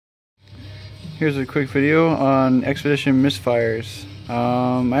Here's a quick video on Expedition misfires.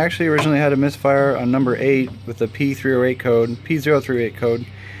 I actually originally had a misfire on number 8 with the P308 code, P038 code,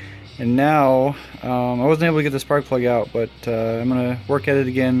 and now I wasn't able to get the spark plug out, but I'm going to work at it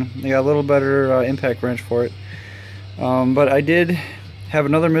again. I got a little better impact wrench for it, but I did have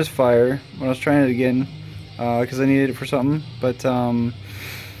another misfire when I was trying it again because I needed it for something. But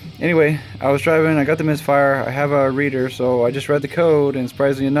anyway, I was driving, I got the misfire, I have a reader, so I just read the code, and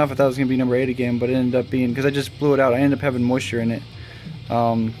surprisingly enough I thought it was going to be number 8 again, but it ended up being, because I just blew it out, I ended up having moisture in it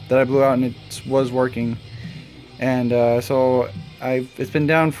that I blew out, and it was working. And so it's been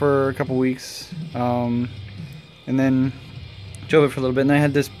down for a couple weeks, and then drove it for a little bit, and then I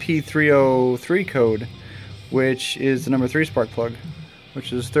had this P303 code, which is the number 3 spark plug,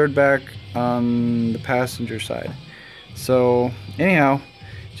 which is third back on the passenger side. So anyhow,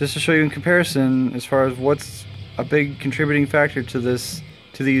 just to show you in comparison as far as what's a big contributing factor to these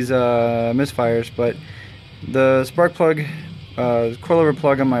misfires, but the spark plug, coilover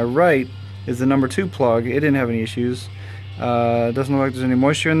plug on my right is the number 2 plug. It didn't have any issues. It doesn't look like there's any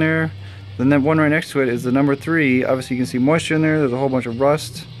moisture in there. Then that one right next to it is the number 3. Obviously you can see moisture in there. There's a whole bunch of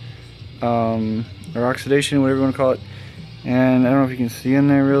rust or oxidation, whatever you want to call it. And I don't know if you can see in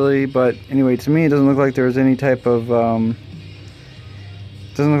there really, but anyway, to me it doesn't look like there's any type of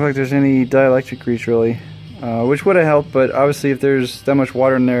doesn't look like there's any dielectric grease really, which would have helped. But obviously if there's that much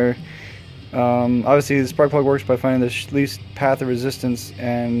water in there, obviously the spark plug works by finding the least path of resistance,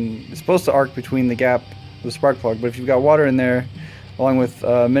 and it's supposed to arc between the gap of the spark plug. But if you've got water in there along with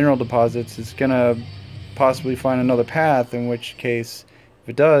mineral deposits, it's gonna possibly find another path, in which case if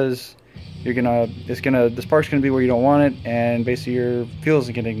it does, the spark's gonna be where you don't want it, and basically your fuel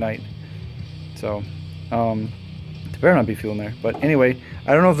isn't gonna ignite. So there better not be fuel in there. But anyway,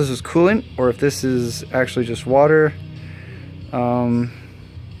 I don't know if this is coolant or if this is actually just water,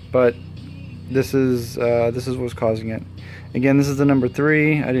 but this is what's causing it. Again, this is the number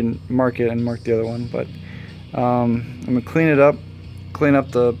 3. I didn't mark it and mark the other one, but I'm gonna clean it up, clean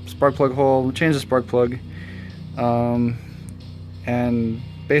up the spark plug hole, change the spark plug, and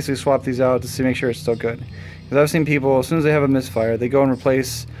basically swap these out to make sure it's still good. Because I've seen people, as soon as they have a misfire, they go and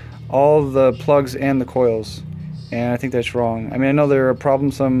replace all the plugs and the coils, and I think that's wrong. I mean, I know they're a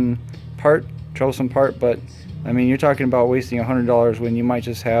troublesome part, but I mean, you're talking about wasting $100 when you might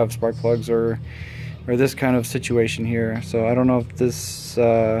just have spark plugs or this kind of situation here. So I don't know if this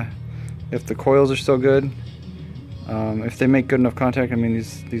if the coils are still good, if they make good enough contact. I mean,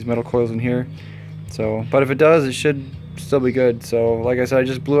 these metal coils in here. So, but if it does, it should still be good. So like I said, I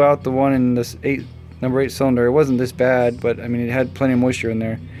just blew out the one in this number 8 cylinder. It wasn't this bad, but I mean, it had plenty of moisture in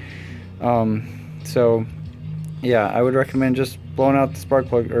there. So yeah, I would recommend just blowing out the spark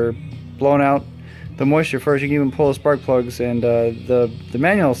plug, or blowing out the moisture first. You can even pull the spark plugs, and the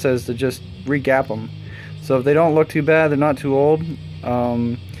manual says to just re-gap them. So if they don't look too bad, they're not too old,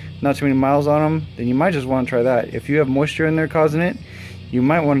 not too many miles on them, then you might just want to try that. If you have moisture in there causing it, you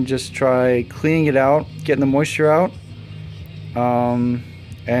might want to just try cleaning it out, getting the moisture out,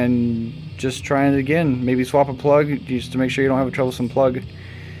 and just trying it again. Maybe swap a plug just to make sure you don't have a troublesome plug.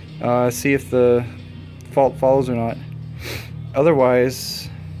 See if the fault follows or not. Otherwise,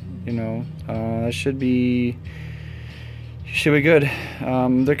 you know, it should be good.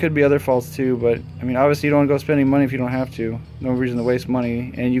 There could be other faults too, but I mean, obviously you don't want to go spending money if you don't have to. No reason to waste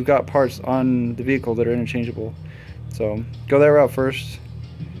money, and you've got parts on the vehicle that are interchangeable. So go that route first.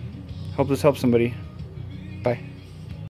 Hope this helps somebody. Bye.